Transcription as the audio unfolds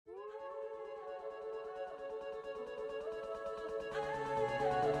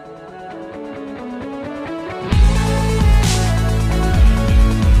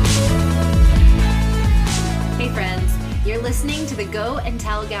listening to the Go and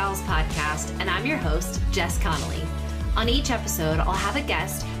Tell Gals podcast, and I'm your host, Jess Connolly. On each episode, I'll have a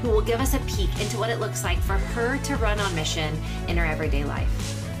guest who will give us a peek into what it looks like for her to run on mission in her everyday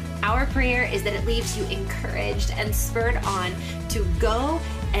life. Our prayer is that it leaves you encouraged and spurred on to go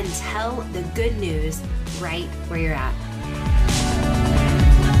and tell the good news right where you're at.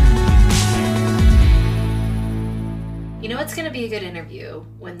 You know it's going to be a good interview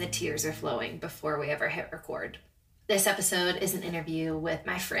when the tears are flowing before we ever hit record. This episode is an interview with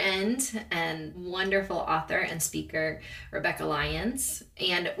my friend and wonderful author and speaker, Rebekah Lyons.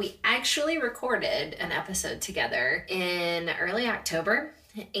 And we actually recorded an episode together in early October.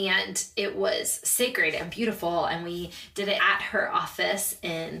 And it was sacred and beautiful. And we did it at her office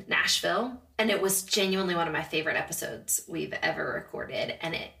in Nashville. And it was genuinely one of my favorite episodes we've ever recorded.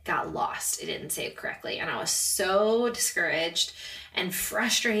 And it got lost. It didn't save correctly. And I was so discouraged and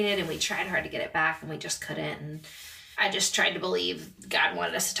frustrated. And we tried hard to get it back and we just couldn't. And I just tried to believe God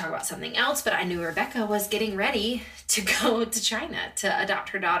wanted us to talk about something else, but I knew Rebekah was getting ready to go to China to adopt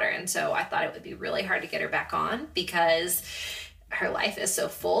her daughter. And so I thought it would be really hard to get her back on because her life is so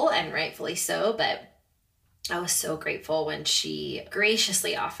full, and rightfully so. But I was so grateful when she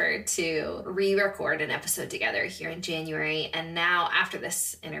graciously offered to re-record an episode together here in January. And now after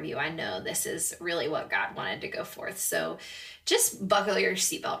this interview, I know this is really what God wanted to go forth. So just buckle your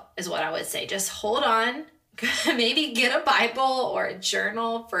seatbelt is what I would say. Just hold on. Maybe get a Bible or a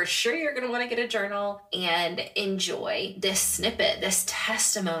journal. For sure, you're going to want to get a journal and enjoy this snippet, this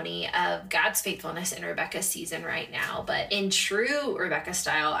testimony of God's faithfulness in Rebekah's season right now. But in true Rebekah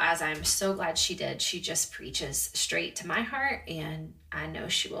style, as I'm so glad she did, she just preaches straight to my heart. And I know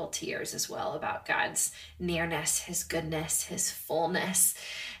she will to yours as well about God's nearness, his goodness, his fullness,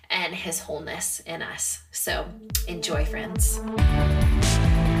 and his wholeness in us. So enjoy, friends.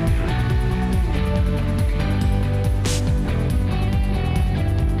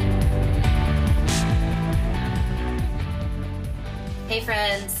 Hey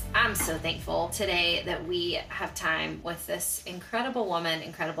friends, I'm so thankful today that we have time with this incredible woman,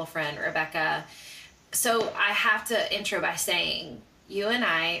 incredible friend, Rebekah. So I have to intro by saying you and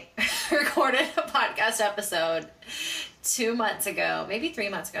I recorded a podcast episode 2 months ago, maybe 3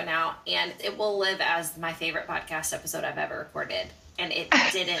 months ago now, and it will live as my favorite podcast episode I've ever recorded. And it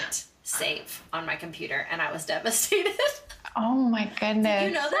didn't save on my computer, and I was devastated. Oh my goodness. Did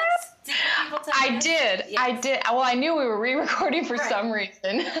you know this? Did people tell you? I did. Yes. I did. Well, I knew we were re-recording for some reason.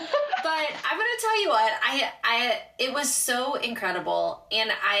 But I'm going to tell you what, it was so incredible.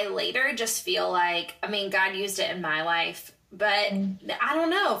 And I later just feel like, God used it in my life, but I don't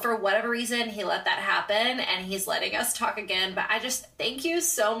know, for whatever reason, he let that happen and he's letting us talk again. But I just thank you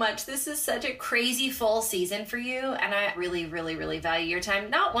so much. This is such a crazy full season for you. And I really, really, really value your time.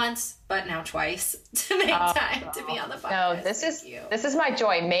 Not once, but now twice to make time to be on the podcast. No, this is my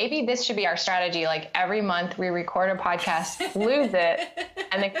joy. Maybe this should be our strategy. Like every month we record a podcast, lose it,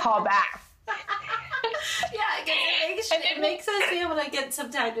 and then call back. Yeah, it makes us be able to get some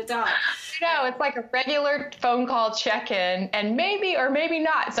time to talk. No, it's like a regular phone call check-in, and maybe or maybe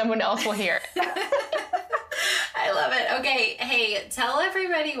not, someone else will hear it. I love it. Okay, hey, tell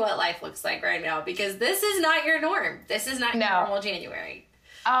everybody what life looks like right now, because this is not your norm. This is not your normal January.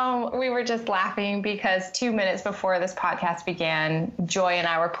 We were just laughing because 2 minutes before this podcast began, Joy and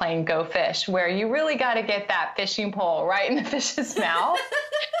I were playing Go Fish, where you really got to get that fishing pole right in the fish's mouth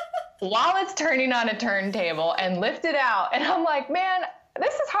while it's turning on a turntable and lift it out. And I'm like, man,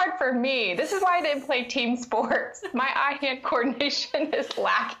 this is hard for me. This is why I didn't play team sports. My eye-hand coordination is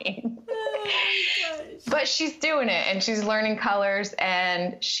lacking. Oh my gosh. But she's doing it, and she's learning colors,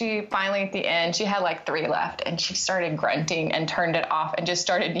 and she finally at the end, she had like 3 left, and she started grunting and turned it off and just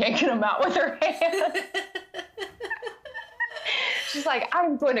started yanking them out with her hand. She's like,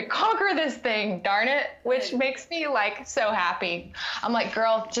 I'm going to conquer this thing, darn it, which makes me like so happy. I'm like,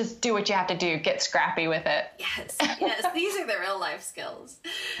 girl, just do what you have to do. Get scrappy with it. Yes. These are the real life skills.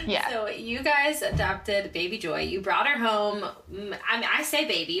 Yeah. So you guys adopted baby Joy. You brought her home. I say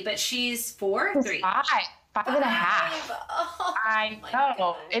baby, but she's 4 or 3? 5 and a half. Oh, I know.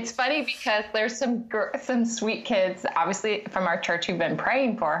 God. It's funny because there's some sweet kids, obviously from our church, who've been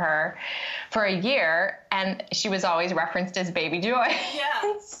praying for her for a year, and she was always referenced as Baby Joy.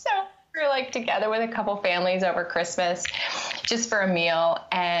 Yeah. So we were like together with a couple families over Christmas just for a meal,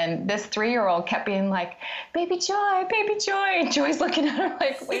 and this 3-year-old kept being like, Baby Joy, Baby Joy. And Joy's looking at her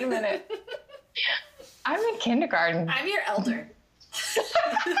like, wait a minute. I'm in kindergarten. I'm your elder.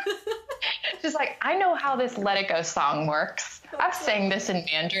 She's like, I know how this Let It Go song works. I've sang this in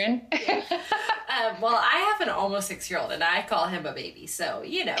Mandarin. Yeah. Well, I have an almost 6-year-old, and I call him a baby. So,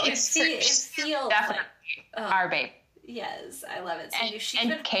 it feels definitely like our baby. Yes, I love it. So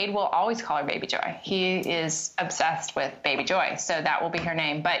and Cade will always call her Baby Joy. He is obsessed with Baby Joy, so that will be her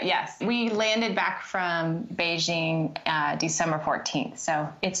name. But yes, we landed back from Beijing December 14th.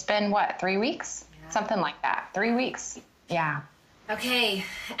 So it's been, 3 weeks? Yeah. Something like that. 3 weeks. Yeah. Okay,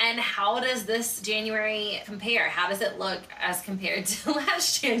 and how does this January compare? How does it look as compared to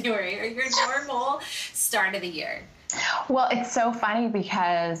last January or your normal start of the year? Well, it's so funny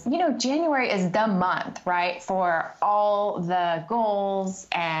because, January is the month, right, for all the goals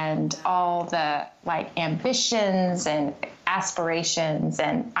and all the ambitions and aspirations.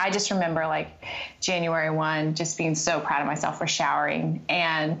 And I just remember January 1, just being so proud of myself for showering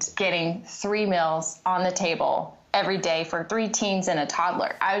and getting 3 meals on the table every day for 3 teens and a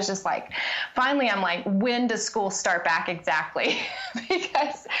toddler. I was just finally, I'm when does school start back exactly?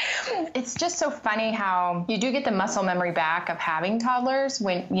 Because it's just so funny how you do get the muscle memory back of having toddlers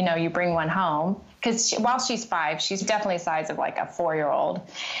when, you bring one home. Because while she's 5, she's definitely the size of a 4-year-old.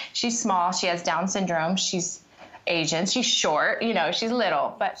 She's small. She has Down syndrome. She's Asian. She's short, she's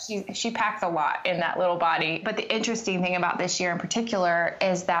little, but she packs a lot in that little body. But the interesting thing about this year in particular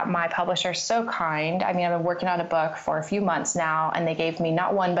is that my publisher is so kind. I mean, I've been working on a book for a few months now, and they gave me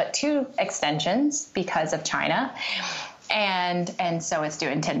not 1, but 2 extensions because of China. And so it's due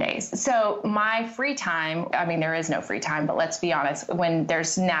in 10 days. So my free time, I mean, there is no free time, but let's be honest, when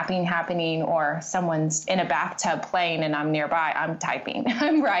there's napping happening or someone's in a bathtub playing and I'm nearby, I'm typing,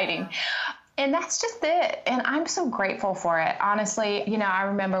 I'm writing. And that's just it. And I'm so grateful for it. Honestly, I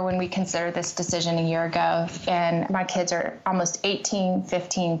remember when we considered this decision a year ago, and my kids are almost 18,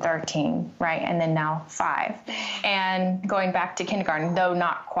 15, 13, right? And then now 5. And going back to kindergarten, though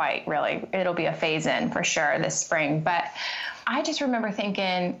not quite really. It'll be a phase in for sure this spring. But I just remember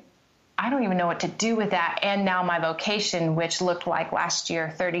thinking, I don't even know what to do with that. And now my vocation, which looked like last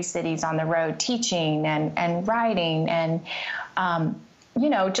year, 30 cities on the road teaching and writing and,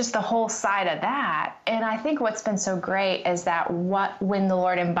 just the whole side of that. And I think what's been so great is that when the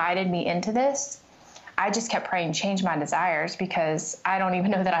Lord invited me into this, I just kept praying, change my desires, because I don't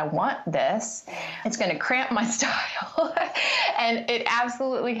even know that I want this. It's going to cramp my style. And it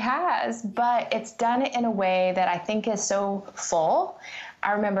absolutely has, but it's done it in a way that I think is so full.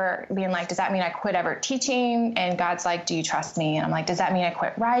 I remember being does that mean I quit ever teaching? And God's like, do you trust me? And I'm like, does that mean I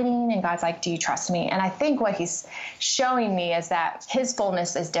quit writing? And God's like, do you trust me? And I think what he's showing me is that his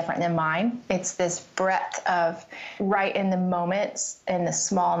fullness is different than mine. It's this breadth of right in the moments and the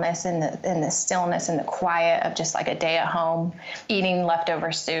smallness and the stillness and the quiet of just a day at home, eating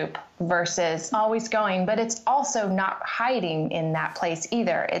leftover soup versus always going. But it's also not hiding in that place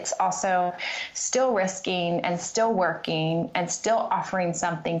either. It's also still risking and still working and still offering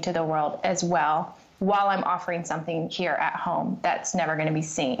something to the world as well, while I'm offering something here at home that's never going to be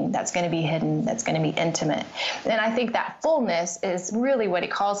seen, that's going to be hidden, that's going to be intimate. And I think that fullness is really what he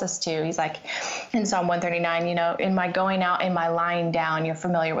calls us to. He's like in Psalm 139, in my going out, in my lying down, you're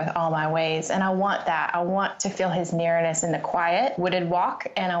familiar with all my ways. And I want that. I want to feel his nearness in the quiet, wooded walk.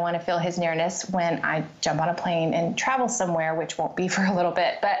 And I want to feel his nearness when I jump on a plane and travel somewhere, which won't be for a little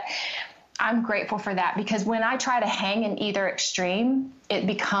bit. But I'm grateful for that, because when I try to hang in either extreme, it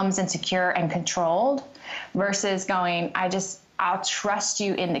becomes insecure and controlled versus going, I'll trust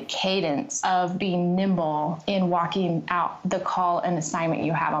you in the cadence of being nimble in walking out the call and assignment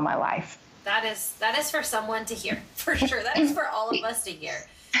you have on my life. That is for someone to hear, for sure. That is for all of us to hear.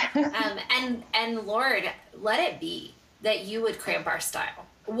 And Lord, let it be that you would cramp our style.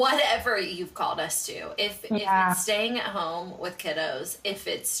 Whatever you've called us to, if it's staying at home with kiddos, if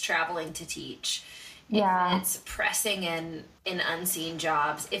it's traveling to teach, if it's pressing in unseen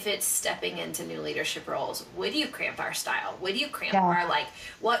jobs, if it's stepping into new leadership roles, would you cramp our style? Would you cramp our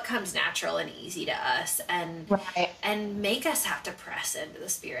what comes natural and easy to us, and make us have to press into the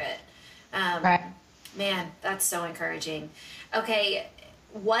Spirit? Man, that's so encouraging. Okay,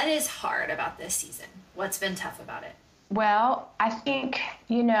 what is hard about this season? What's been tough about it? Well, I think,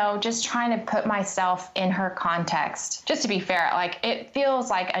 just trying to put myself in her context, just to be fair, it feels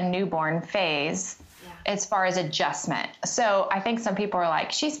like a newborn phase as far as adjustment. So I think some people are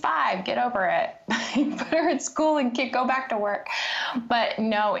like, she's 5, get over it. Put her in school and go back to work. But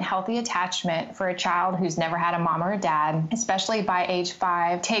no, healthy attachment for a child who's never had a mom or a dad, especially by age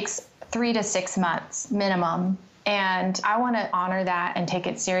 5, takes 3 to 6 months minimum. And I want to honor that and take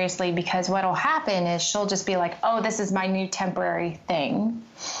it seriously, because what will happen is she'll just be like, oh, this is my new temporary thing.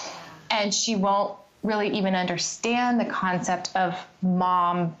 And she won't really even understand the concept of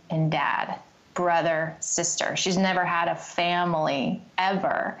mom and dad brother, sister. She's never had a family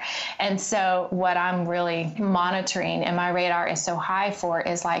ever. And so what I'm really monitoring and my radar is so high for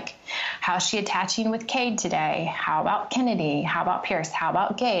is like, how's she attaching with Cade today? How about Kennedy? How about Pierce? How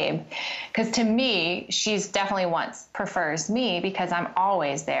about Gabe? Because to me, she's definitely prefers me because I'm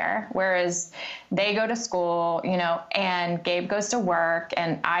always there. Whereas they go to school, you know, and Gabe goes to work,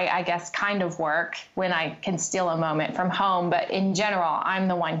 and I guess kind of work when I can steal a moment from home. But in general, I'm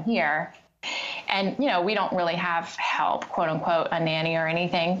the one here. And, you know, we don't really have help, quote unquote, a nanny or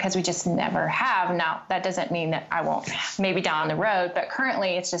anything, because we just never have. Now, that doesn't mean that I won't maybe down the road, but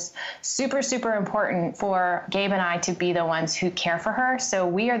currently it's just super, super important for Gabe and I to be the ones who care for her. So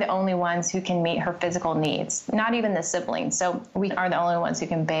we are the only ones who can meet her physical needs, not even the siblings. So we are the only ones who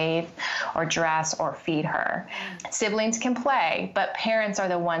can bathe or dress or feed her. Siblings can play, but parents are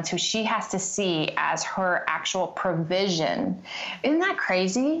the ones who she has to see as her actual provision. Isn't that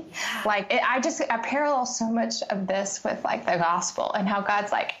crazy? Like, I parallel so much of this with like the gospel and how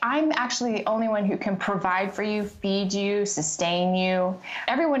God's like, I'm actually the only one who can provide for you, feed you, sustain you.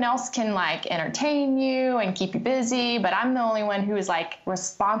 Everyone else can like entertain you and keep you busy, but I'm the only one who is like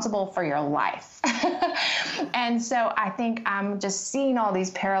responsible for your life. And so I think I'm just seeing all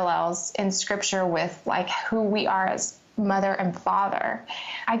these parallels in scripture with like who we are as mother and father.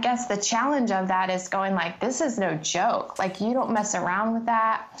 I guess the challenge of that is going like, this is no joke. Like, you don't mess around with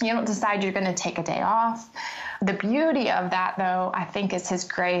that. You don't decide you're going to take a day off. The beauty of that, though, I think is his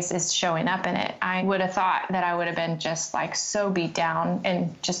grace is showing up in it. I would have thought that I would have been just like so beat down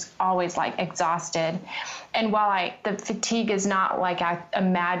and just always like exhausted. And while the fatigue is not like I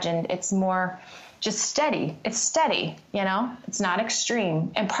imagined, it's more just steady. It's steady, you know, it's not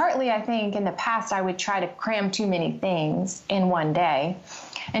extreme. And partly, I think in the past, I would try to cram too many things in one day.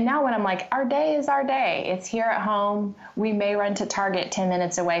 And now when I'm like, our day is our day. It's here at home. We may run to Target 10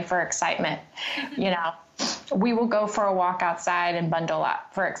 minutes away for excitement. You know, we will go for a walk outside and bundle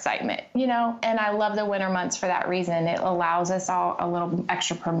up for excitement, you know, and I love the winter months for that reason. It allows us all a little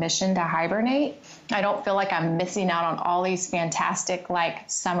extra permission to hibernate. I don't feel like I'm missing out on all these fantastic, like,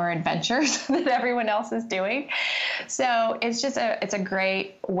 summer adventures that everyone else is doing. So it's just it's a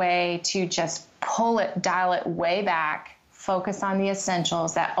great way to just dial it way back, focus on the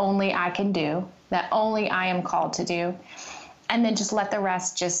essentials that only I can do, that only I am called to do, and then just let the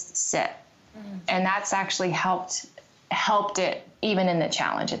rest just sit. And that's actually helped it even in the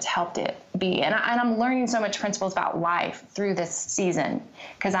challenge. It's helped it be. And I'm learning so much principles about life through this season,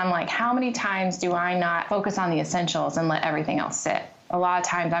 because I'm like, how many times do I not focus on the essentials and let everything else sit? A lot of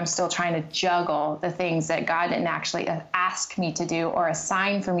times I'm still trying to juggle the things that God didn't actually ask me to do or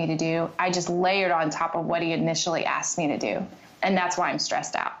assign for me to do. I just layered on top of what he initially asked me to do. And that's why I'm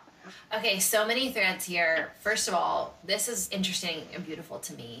stressed out. Okay, so many threads here. First of all, this is interesting and beautiful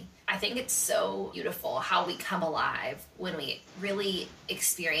to me. I think it's so beautiful how we come alive when we really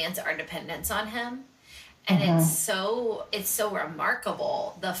experience our dependence on him. And it's so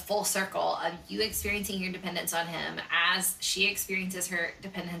remarkable, the full circle of you experiencing your dependence on him as she experiences her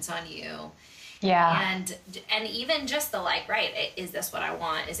dependence on you. Yeah. And even just the like, right, is this what I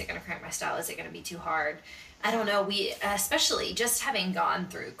want? Is it going to cramp my style? Is it going to be too hard? I don't know. We, especially just having gone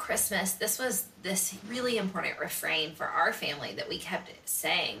through Christmas, this was this really important refrain for our family that we kept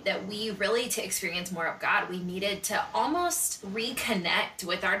saying, that we really, to experience more of God, we needed to almost reconnect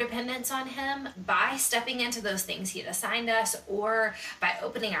with our dependence on him by stepping into those things he had assigned us, or by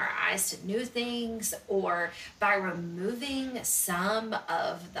opening our eyes to new things, or by removing some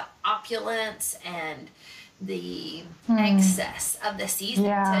of the opulence and the excess of the season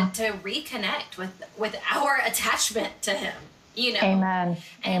to reconnect with our attachment to him, you know. Amen.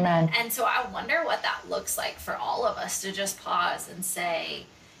 And so I wonder what that looks like for all of us to just pause and say,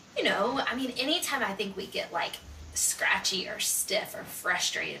 you know, I mean, anytime I think we get like scratchy or stiff or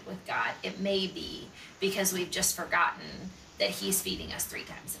frustrated with God, it may be because we've just forgotten that he's feeding us 3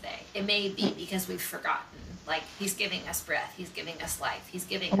 times a day. It may be because we've forgotten, like, he's giving us breath, he's giving us life, he's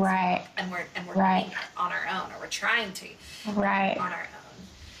giving us life, and we're doing it on our own, or we're trying to on our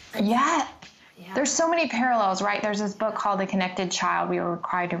own. Yeah. There's so many parallels, right? There's this book called The Connected Child we were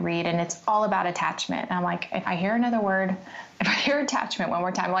required to read, and it's all about attachment. And I'm like, if I hear another word, if I hear attachment one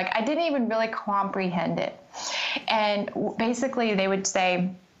more time, like, I didn't even really comprehend it. And basically they would say,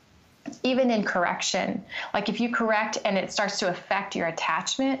 even in correction, like if you correct and it starts to affect your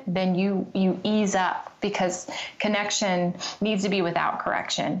attachment, then you ease up, because connection needs to be without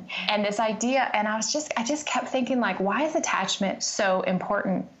correction. And this idea, and I just kept thinking, like, why is attachment so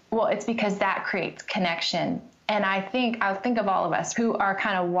important? Well, it's because that creates connection. And I'll think of all of us who are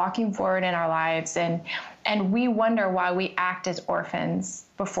kind of walking forward in our lives, and And we wonder why we act as orphans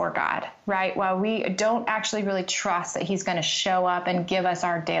before God, right? Why we don't actually really trust that he's going to show up and give us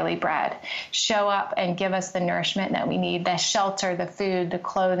our daily bread, show up and give us the nourishment that we need, the shelter, the food, the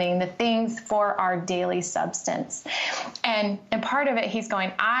clothing, the things for our daily substance. And part of it, he's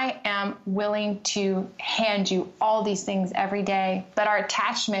going, I am willing to hand you all these things every day, but our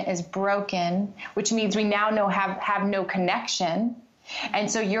attachment is broken, which means we now have no connection.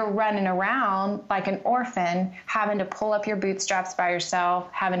 And so you're running around like an orphan, having to pull up your bootstraps by yourself,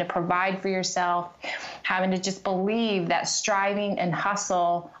 having to provide for yourself, having to just believe that striving and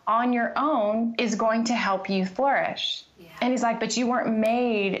hustle on your own is going to help you flourish. Yeah. And he's like, but you weren't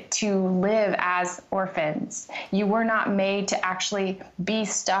made to live as orphans. You were not made to actually be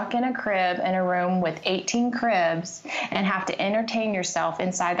stuck in a crib in a room with 18 cribs and have to entertain yourself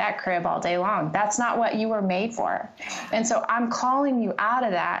inside that crib all day long. That's not what you were made for. And so I'm calling you out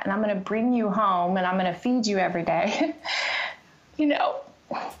of that, and I'm going to bring you home, and I'm going to feed you every day, because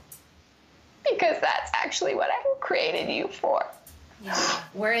that's actually what I created you for. Yeah,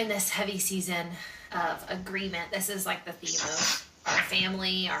 we're in this heavy season of agreement. This is like the theme of our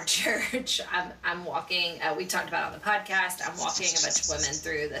family, our church. I'm walking, we talked about it on the podcast, I'm walking a bunch of women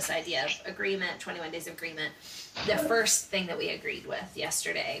through this idea of agreement, 21 days of agreement. The first thing that we agreed with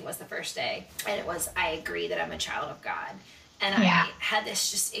yesterday was the first day, and it was, I agree that I'm a child of God. And I had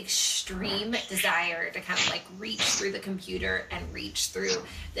this just extreme desire to kind of like reach through the computer and reach through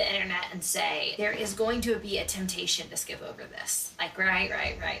the internet and say, there is going to be a temptation to skip over this. Like, right,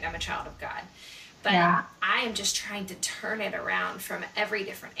 I'm a child of God. But I am just trying to turn it around from every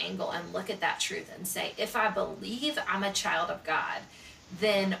different angle and look at that truth and say, if I believe I'm a child of God,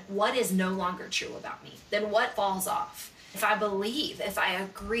 then what is no longer true about me? Then what falls off? If I believe, if I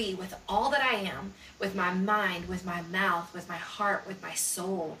agree with all that I am, with my mind, with my mouth, with my heart, with my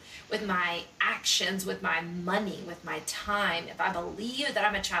soul, with my actions, with my money, with my time, if I believe that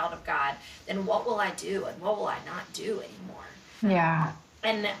I'm a child of God, then what will I do and what will I not do anymore? Yeah.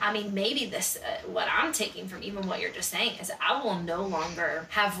 And I mean, maybe this, what I'm taking from even what you're just saying is I will no longer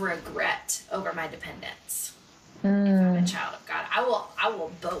have regret over my dependence. If I'm a child of God, I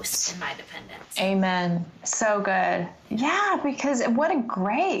will boast in my dependence. Amen. So good. Yeah, because what a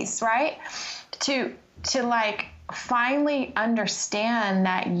grace, right? To like finally understand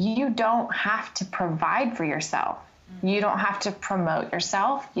that you don't have to provide for yourself. Mm-hmm. You don't have to promote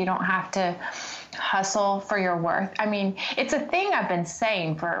yourself. You don't have to hustle for your worth. I mean, it's a thing I've been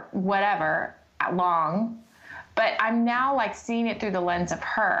saying for whatever long, but I'm now like seeing it through the lens of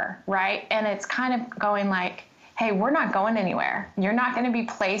her, right? And it's kind of going like, hey, we're not going anywhere. You're not going to be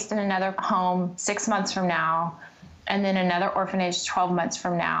placed in another home 6 months from now, and then another orphanage 12 months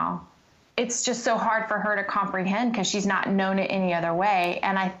from now. It's just so hard for her to comprehend because she's not known it any other way.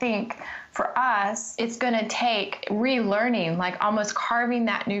 And I think for us, it's going to take relearning, like almost carving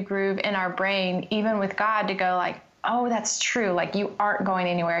that new groove in our brain, even with God, to go like, oh, that's true. Like, you aren't going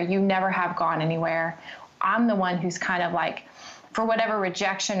anywhere. You never have gone anywhere. I'm the one who's kind of like, for whatever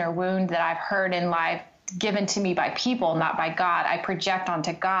rejection or wound that I've heard in life, given to me by people, not by God, I project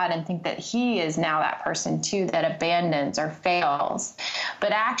onto God and think that he is now that person too that abandons or fails.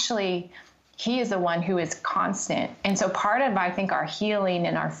 But actually, he is the one who is constant. And so part of, I think, our healing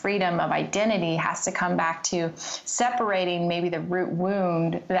and our freedom of identity has to come back to separating maybe the root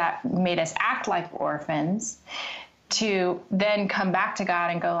wound that made us act like orphans, to then come back to God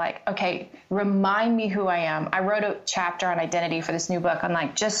and go like, okay, remind me who I am. I wrote a chapter on identity for this new book. I'm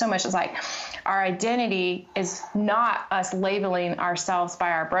like, just so much is like, our identity is not us labeling ourselves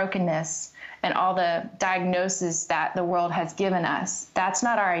by our brokenness and all the diagnoses that the world has given us. That's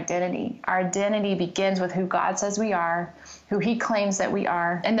not our identity. Our identity begins with who God says we are, who he claims that we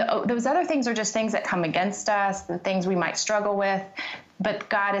are. And those other things are just things that come against us, the things we might struggle with. But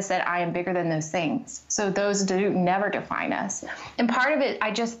God has said, I am bigger than those things. So those do never define us. And part of it,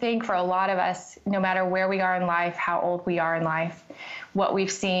 I just think for a lot of us, no matter where we are in life, how old we are in life, what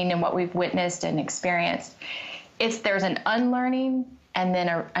we've seen and what we've witnessed and experienced, there's an unlearning and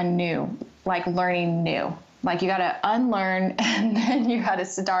then a new, like learning new. Like, you got to unlearn and then you got to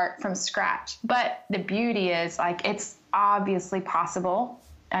start from scratch. But the beauty is, like, it's obviously possible.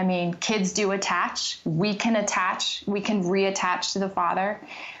 I mean, kids do attach. We can attach. We can reattach to the Father.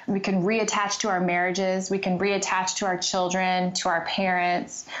 We can reattach to our marriages. We can reattach to our children, to our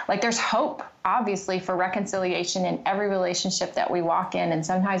parents. Like, there's hope, obviously, for reconciliation in every relationship that we walk in. And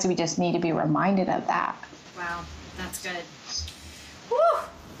sometimes we just need to be reminded of that. Wow, that's good. Woo,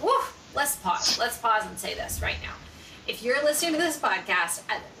 woo. Let's pause. Let's pause and say this right now. If you're listening to this podcast,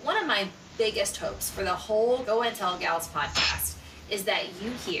 one of my biggest hopes for the whole Go and Tell Gals podcast is that you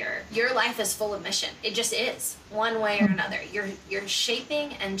hear your life is full of mission. It just is, one way or another. You're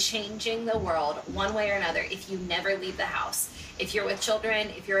shaping and changing the world one way or another if you never leave the house. If you're with children,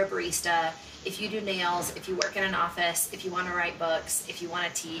 if you're a barista, if you do nails, if you work in an office, if you want to write books, if you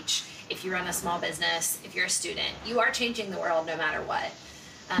want to teach, if you run a small business, if you're a student, you are changing the world no matter what.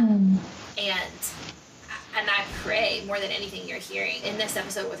 And I pray more than anything you're hearing in this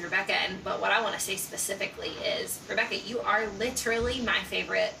episode with Rebekah. But what I want to say specifically is, Rebekah, you are literally my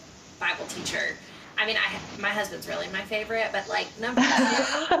favorite Bible teacher. I mean, my husband's really my favorite, but like number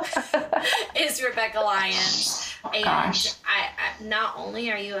 2 is Rebekah Lyons. And Gosh. I not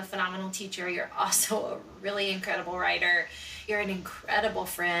only are you a phenomenal teacher, you're also a really incredible writer. You're an incredible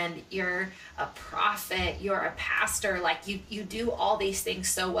friend. You're a prophet. You're a pastor. Like you do all these things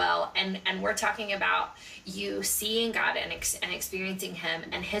so well. And we're talking about you seeing God and experiencing him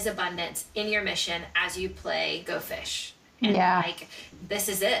and his abundance in your mission as you play Go Fish. And like, this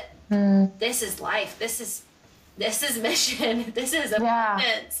is it. This is life. This is mission. This is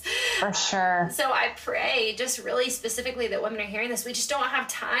abundance. For sure. So I pray just really specifically that women are hearing this. We just don't have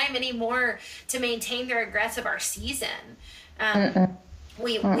time anymore to maintain the regrets of our season.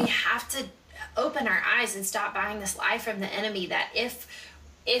 We have to open our eyes and stop buying this lie from the enemy that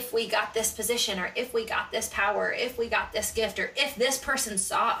if we got this position, or if we got this power, if we got this gift, or if this person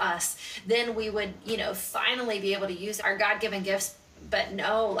saw us, then we would, finally be able to use our God-given gifts. But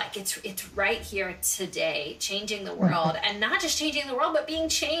no, like it's right here today, changing the world, and not just changing the world, but being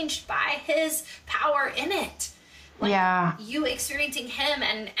changed by his power in it. Like, you experiencing him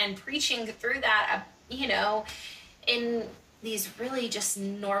and preaching through that, in these really just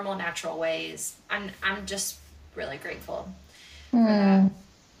normal, natural ways. I'm just really grateful for that.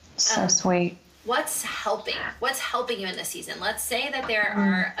 So sweet. What's helping you in this season? Let's say that there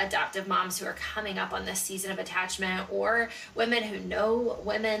are adoptive moms who are coming up on this season of attachment, or women who know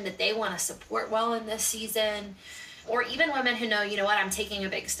women that they want to support well in this season, or even women who know, I'm taking a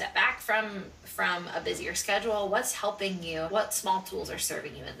big step back from a busier schedule. What's helping you? What small tools are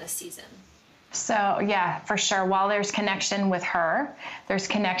serving you in this season? So yeah, for sure. While there's connection with her, there's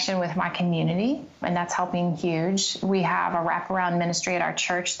connection with my community, and that's helping huge. We have a wraparound ministry at our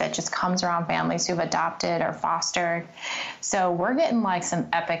church that just comes around families who've adopted or fostered. So we're getting like some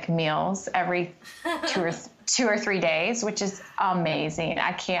epic meals every 2 or 3 days, which is amazing.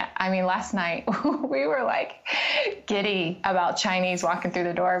 Last night we were like giddy about Chinese walking through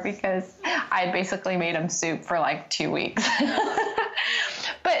the door because I had basically made them soup for like 2 weeks.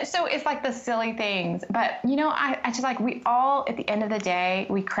 But so it's like the silly things. But, I just like, we all, at the end of the day,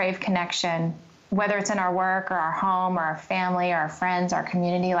 we crave connection, whether it's in our work or our home or our family or our friends, our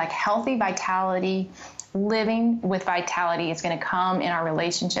community. Like, healthy vitality, living with vitality is going to come in our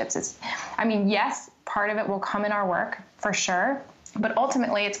relationships. Yes, part of it will come in our work for sure. But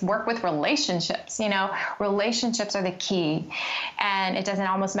ultimately, it's work with relationships. Relationships are the key. And it doesn't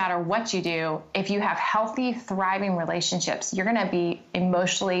almost matter what you do. If you have healthy, thriving relationships, you're going to be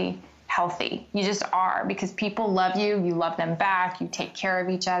emotionally healthy. You just are, because people love you. You love them back. You take care of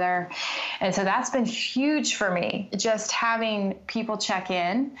each other. And so that's been huge for me. Just having people check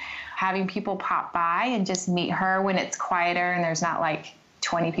in, having people pop by and just meet her when it's quieter and there's not like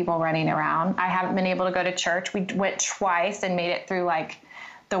 20 people running around. I haven't been able to go to church. We went twice and made it through like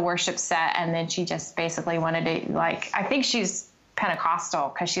the worship set. And then she just basically wanted to I think she's Pentecostal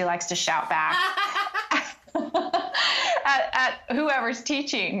because she likes to shout back at whoever's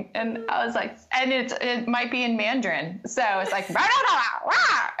teaching. And I was like, and it might be in Mandarin. So it's like, rah, rah, rah,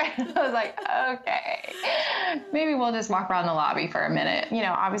 rah. I was like, okay, maybe we'll just walk around the lobby for a minute.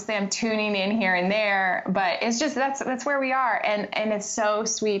 Obviously I'm tuning in here and there, but it's just, that's where we are. And it's so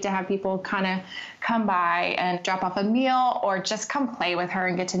sweet to have people kind of come by and drop off a meal or just come play with her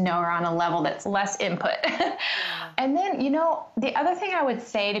and get to know her on a level that's less input. And then, the other thing I would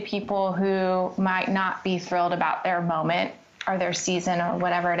say to people who might not be thrilled about their moment or their season or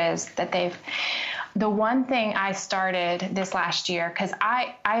whatever it is that the one thing I started this last year, because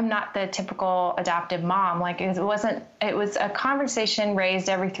I'm not the typical adoptive mom. Like it was a conversation raised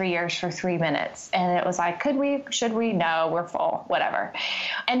every 3 years for 3 minutes. And it was like, should we? No, we're full, whatever.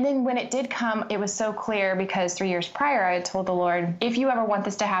 And then when it did come, it was so clear because 3 years prior, I had told the Lord, if you ever want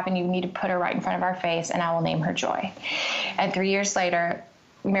this to happen, you need to put her right in front of our face and I will name her Joy. And 3 years later,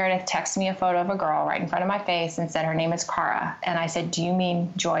 Meredith texted me a photo of a girl right in front of my face and said her name is Cara. And I said, do you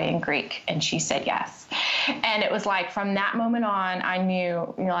mean joy in Greek? And she said yes. And it was like from that moment on, I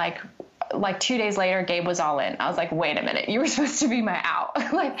knew, like 2 days later, Gabe was all in. I was like, wait a minute, you were supposed to be my out.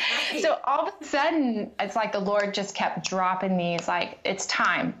 So all of a sudden, it's like the Lord just kept dropping these, like, it's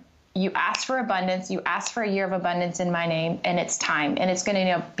time. you asked for abundance, you asked for a year of abundance in my name, and it's time. And it's going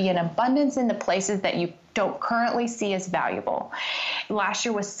to be an abundance in the places that you don't currently see as valuable. Last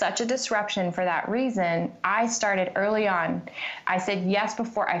year was such a disruption for that reason. I started early on. I said yes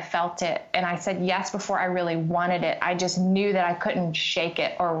before I felt it. And I said yes before I really wanted it. I just knew that I couldn't shake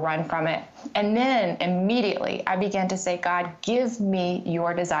it or run from it. And then immediately I began to say, God, give me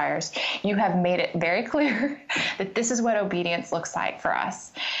your desires. You have made it very clear that this is what obedience looks like for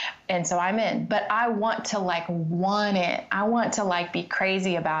us. And so I'm in, but I want to want it. I want to be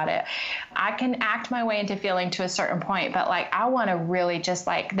crazy about it. I can act my way into feeling to a certain point, but I want to really just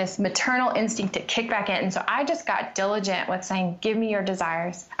this maternal instinct to kick back in. And so I just got diligent with saying, give me your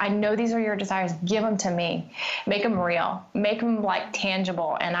desires. I know these are your desires. Give them to me. Make them real. Make them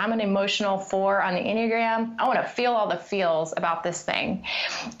tangible. And I'm an emotional 4 on the Enneagram. I want to feel all the feels about this thing.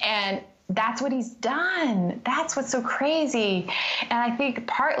 And that's what he's done. That's what's so crazy. And I think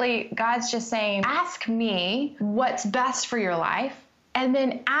partly God's just saying, ask me what's best for your life, and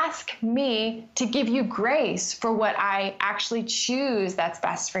then ask me to give you grace for what I actually choose that's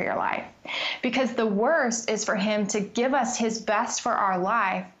best for your life. Because the worst is for him to give us his best for our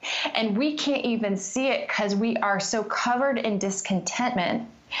life, and we can't even see it because we are so covered in discontentment,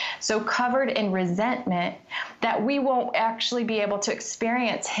 so covered in resentment, that we won't actually be able to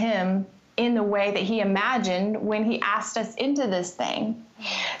experience him in the way that he imagined when he asked us into this thing.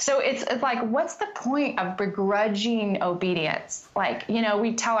 So it's what's the point of begrudging obedience?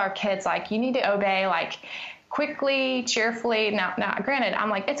 We tell our kids, you need to obey, quickly, cheerfully. Now, granted,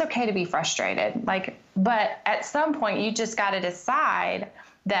 I'm it's okay to be frustrated, but at some point you just got to decide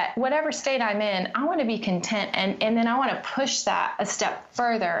that whatever state I'm in, I want to be content. And then I want to push that a step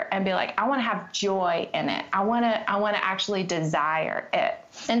further and be I want to have joy in it. I want to actually desire it.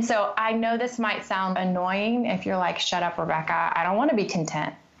 And so I know this might sound annoying if you're shut up, Rebekah. I don't want to be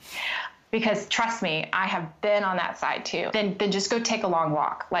content. Because trust me, I have been on that side too. Then just go take a long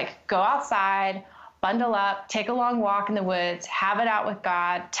walk. Go outside, bundle up, take a long walk in the woods, have it out with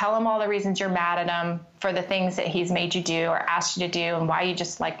God, tell him all the reasons you're mad at him for the things that he's made you do or asked you to do and why you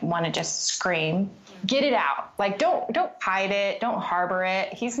just want to just scream. Get it out. Don't hide it. Don't harbor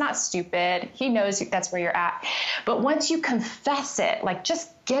it. He's not stupid. He knows that's where you're at. But once you confess it, just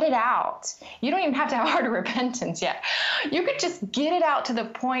get it out. You don't even have to have heart of repentance yet. You could just get it out to the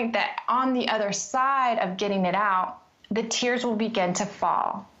point that on the other side of getting it out, the tears will begin to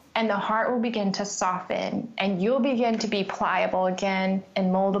fall. And the heart will begin to soften, and you'll begin to be pliable again and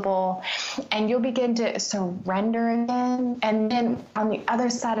moldable, and you'll begin to surrender again. And then on the other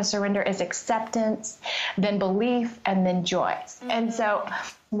side of surrender is acceptance, then belief, and then joy. Mm-hmm. And so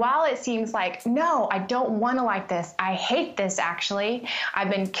while it seems no, I don't want to like this. I hate this, actually. I've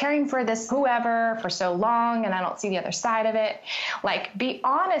been caring for this whoever for so long, and I don't see the other side of it. Be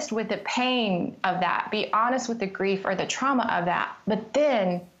honest with the pain of that. Be honest with the grief or the trauma of that. But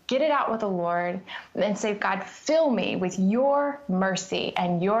then get it out with the Lord and say, God, fill me with your mercy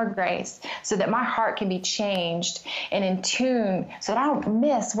and your grace so that my heart can be changed and in tune so that I don't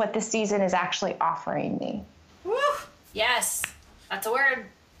miss what this season is actually offering me. Woo! Yes, that's a word.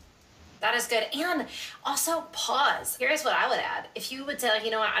 That is good. And also pause. Here's what I would add. If you would say,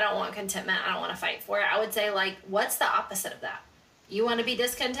 you know what, I don't want contentment, I don't want to fight for it, I would say, what's the opposite of that? You want to be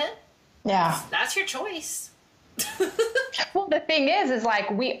discontent? Yeah. That's your choice. Well, the thing is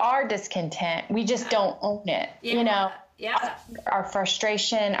we are discontent. We just don't own it. Yeah. Yeah. Our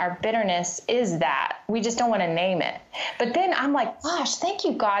frustration, our bitterness is that. We just don't want to name it. But then I'm gosh, thank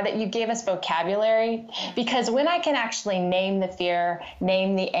you, God, that you gave us vocabulary, because when I can actually name the fear,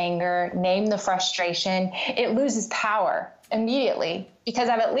 name the anger, name the frustration, it loses power immediately because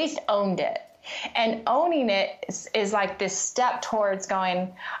I've at least owned it. And owning it is this step towards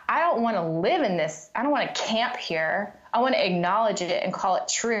going, I don't want to live in this. I don't want to camp here. I want to acknowledge it and call it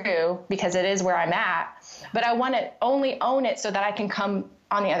true because it is where I'm at. But I want to only own it so that I can come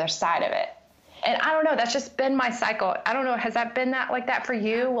on the other side of it. And I don't know, that's just been my cycle. I don't know, has that been like that for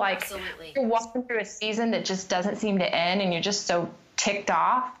you? Absolutely. You're walking through a season that just doesn't seem to end and you're just so ticked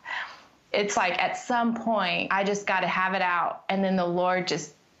off. It's at some point, I just got to have it out. And then the Lord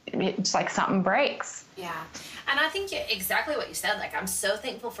it's something breaks. Yeah. And I think exactly what you said. I'm so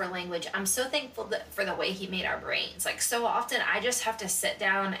thankful for language. I'm so thankful for the way he made our brains. So often I just have to sit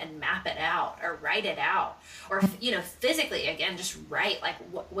down and map it out or write it out or, physically, again, just write,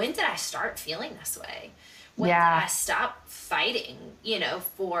 when did I start feeling this way? When did I stop fighting,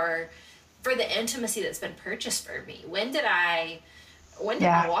 for the intimacy that's been purchased for me? When did I When did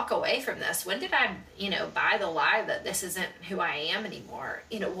I walk away from this? When did I, buy the lie that this isn't who I am anymore?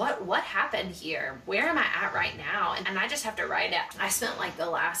 What happened here? Where am I at right now? And I just have to write it. I spent like the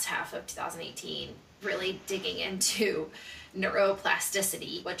last half of 2018 really digging into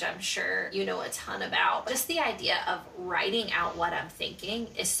neuroplasticity, which I'm sure you know a ton about. Just the idea of writing out what I'm thinking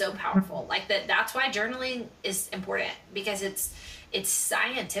is so powerful. Like that's why journaling is important, because it's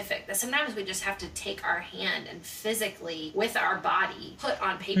scientific that sometimes we just have to take our hand and physically with our body put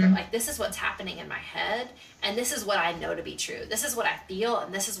on paper, like, this is what's happening in my head, and this is what I know to be true. This is what I feel,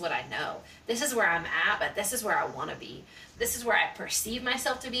 and this is what I know. This is where I'm at, but this is where I want to be. This is where I perceive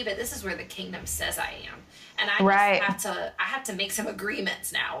myself to be, but this is where the kingdom says I am. And I have to make some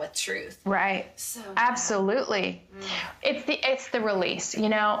agreements now with truth. Right. So absolutely. It's the release,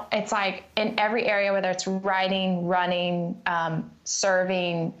 it's like in every area, whether it's writing, running,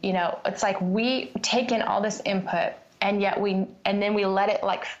 serving, it's like we take in all this input, and then we let it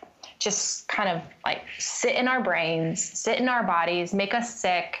like just kind of like sit in our brains, sit in our bodies, make us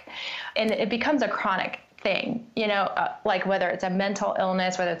sick. And it becomes a chronic thing, like whether it's a mental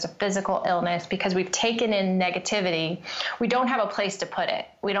illness, whether it's a physical illness, because we've taken in negativity, we don't have a place to put it.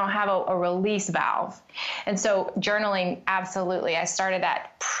 We don't have a release valve. And so journaling, absolutely. I started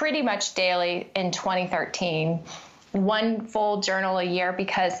that pretty much daily in 2013. One full journal a year,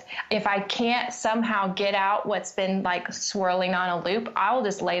 because if I can't somehow get out what's been like swirling on a loop, I will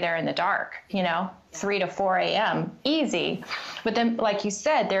just lay there in the dark, 3 to 4 a.m. easy. But then, like you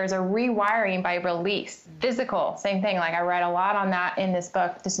said, there's a rewiring by release. Physical, same thing. Like I write a lot on that in this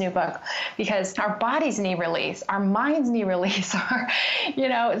new book, because our bodies need release. Our minds need release.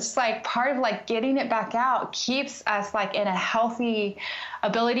 It's like part of like getting it back out keeps us like in a healthy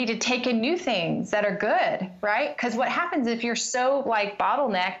ability to take in new things that are good, right? Because what happens if you're so like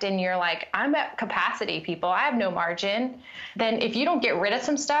bottlenecked and you're like, I'm at capacity, people, I have no margin, then if you don't get rid of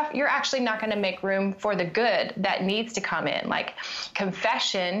some stuff, you're actually not going to make room for the good that needs to come in. Like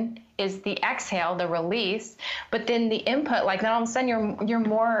confession is the exhale, the release, but then the input, like then all of a sudden you're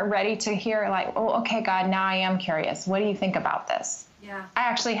more ready to hear like, oh, okay, God, now I am curious. What do you think about this? Yeah. I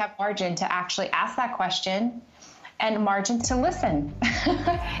actually have margin to actually ask that question, and margin to listen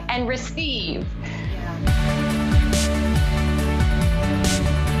and receive.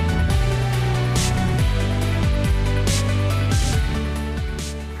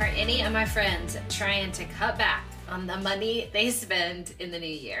 Are any of my friends trying to cut back on the money they spend in the new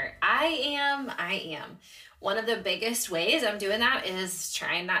year? I am. One of the biggest ways I'm doing that is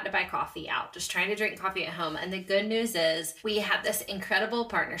trying not to buy coffee out, just trying to drink coffee at home. And the good news is we have this incredible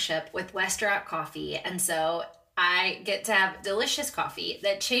partnership with Westrock Coffee. And so I get to have delicious coffee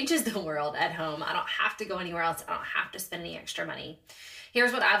that changes the world at home. I don't have to go anywhere else. I don't have to spend any extra money.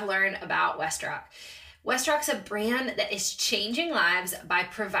 Here's what I've learned about Westrock. Westrock's a brand that is changing lives by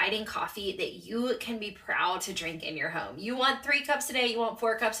providing coffee that you can be proud to drink in your home. You want 3 cups a day, you want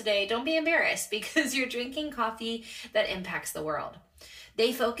 4 cups a day. Don't be embarrassed, because you're drinking coffee that impacts the world.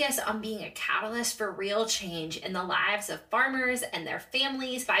 They focus on being a catalyst for real change in the lives of farmers and their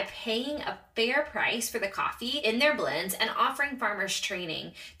families by paying a fair price for the coffee in their blends and offering farmers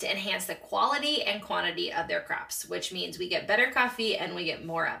training to enhance the quality and quantity of their crops, which means we get better coffee and we get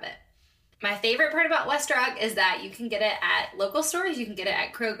more of it. My favorite part about Westrock is that you can get it at local stores, you can get it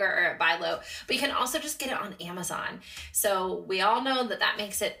at Kroger or at Buy Low, but you can also just get it on Amazon. So we all know that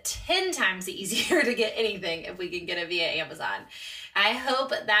makes it 10 times easier to get anything if we can get it via Amazon. I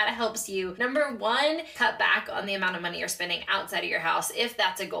hope that helps you, number 1, cut back on the amount of money you're spending outside of your house, if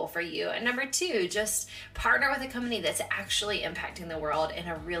that's a goal for you. And number 2, just partner with a company that's actually impacting the world in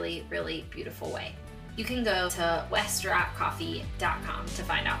a really, really beautiful way. You can go to westrockcoffee.com to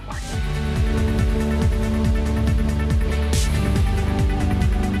find out more.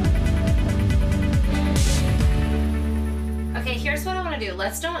 Okay, here's what I want to do.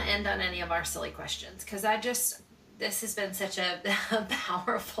 Let's don't end on any of our silly questions, because this has been such a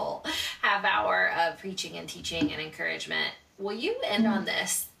powerful half hour of preaching and teaching and encouragement. Will you end on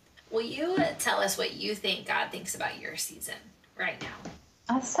this? Will you tell us what you think God thinks about your season right now?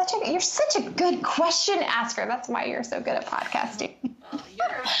 You're such a good question asker. That's why you're so good at podcasting. Well,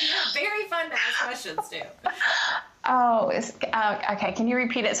 you're very fun to ask questions too. Okay. Can you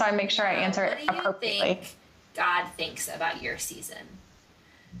repeat it so I make sure I answer it appropriately? What do you think God thinks about your season?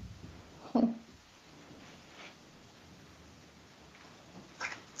 I'm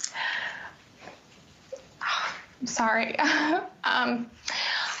sorry. I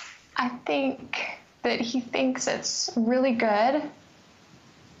think that He thinks it's really good.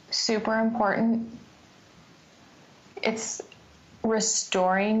 Super important. It's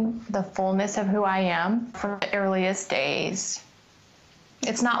restoring the fullness of who I am from the earliest days.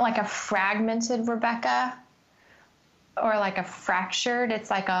 It's not like a fragmented Rebekah or like a fractured.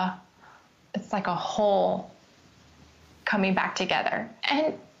 It's like a whole coming back together.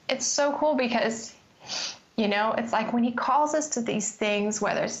 And it's so cool because, it's like when he calls us to these things,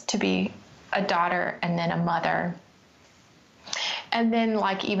 whether it's to be a daughter and then a mother, and then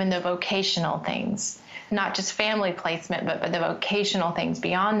like even the vocational things, not just family placement, but the vocational things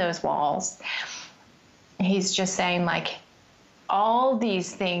beyond those walls. He's just saying like, all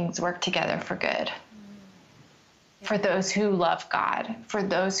these things work together for good. For those who love God, for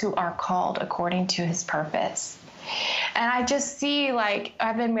those who are called according to his purpose. And I just see, like,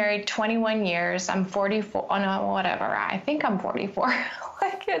 I've been married 21 years. I'm 44. Oh, no, whatever. I think I'm 44.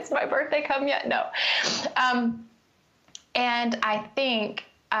 Like, it's my birthday come yet? No. And I think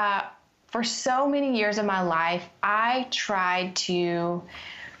for so many years of my life, I tried to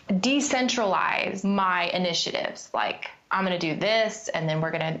decentralize my initiatives. Like, I'm going to do this, and then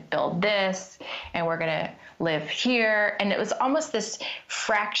we're going to build this, and we're going to live here. And it was almost this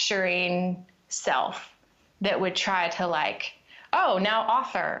fracturing self that would try to like, oh, now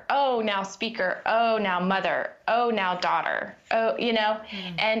author, oh, now speaker, oh, now mother, oh, now daughter, oh,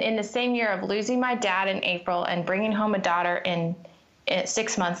 And in the same year of losing my dad in April and bringing home a daughter in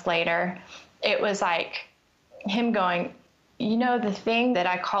 6 months later, it was like him going, the thing that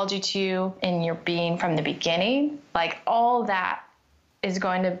I called you to in your being from the beginning, like all that is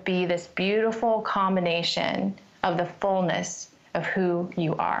going to be this beautiful combination of the fullness of who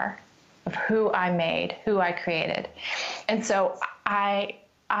you are, of who I made, who I created. And so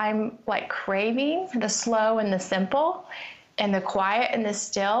I'm like craving the slow and the simple and the quiet and the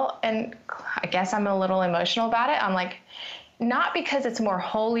still. And I guess I'm a little emotional about it. I'm like, not because it's more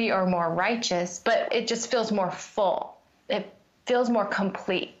holy or more righteous, but it just feels more full. It feels more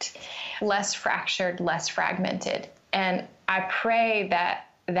complete, less fractured, less fragmented. And I pray that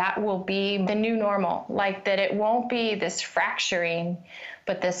that will be the new normal, like that it won't be this fracturing,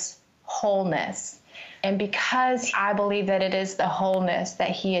 but this wholeness. And because I believe that it is the wholeness that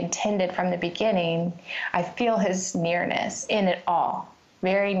he intended from the beginning, I feel his nearness in it all.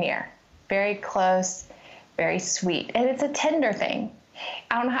 Very near, very close, very sweet. And it's a tender thing.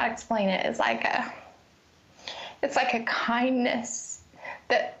 I don't know how to explain it. It's like a kindness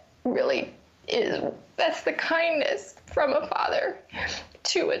that really is, that's the kindness from a father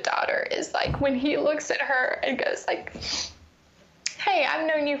to a daughter, is like when he looks at her and goes like, hey, I've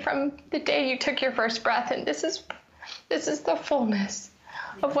known you from the day you took your first breath, and this is the fullness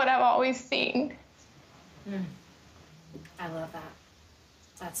of what I've always seen. I love that.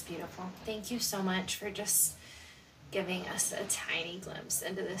 That's beautiful. Thank you so much for just giving us a tiny glimpse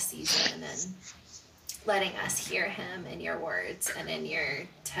into this season and letting us hear him in your words and in your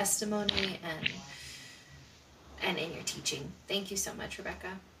testimony and in your teaching. Thank you so much,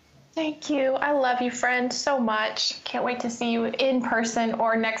 Rebekah. Thank you. I love you, friend, so much. Can't wait to see you in person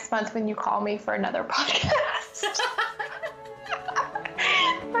or next month when you call me for another podcast.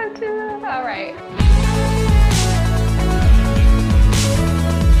 All right.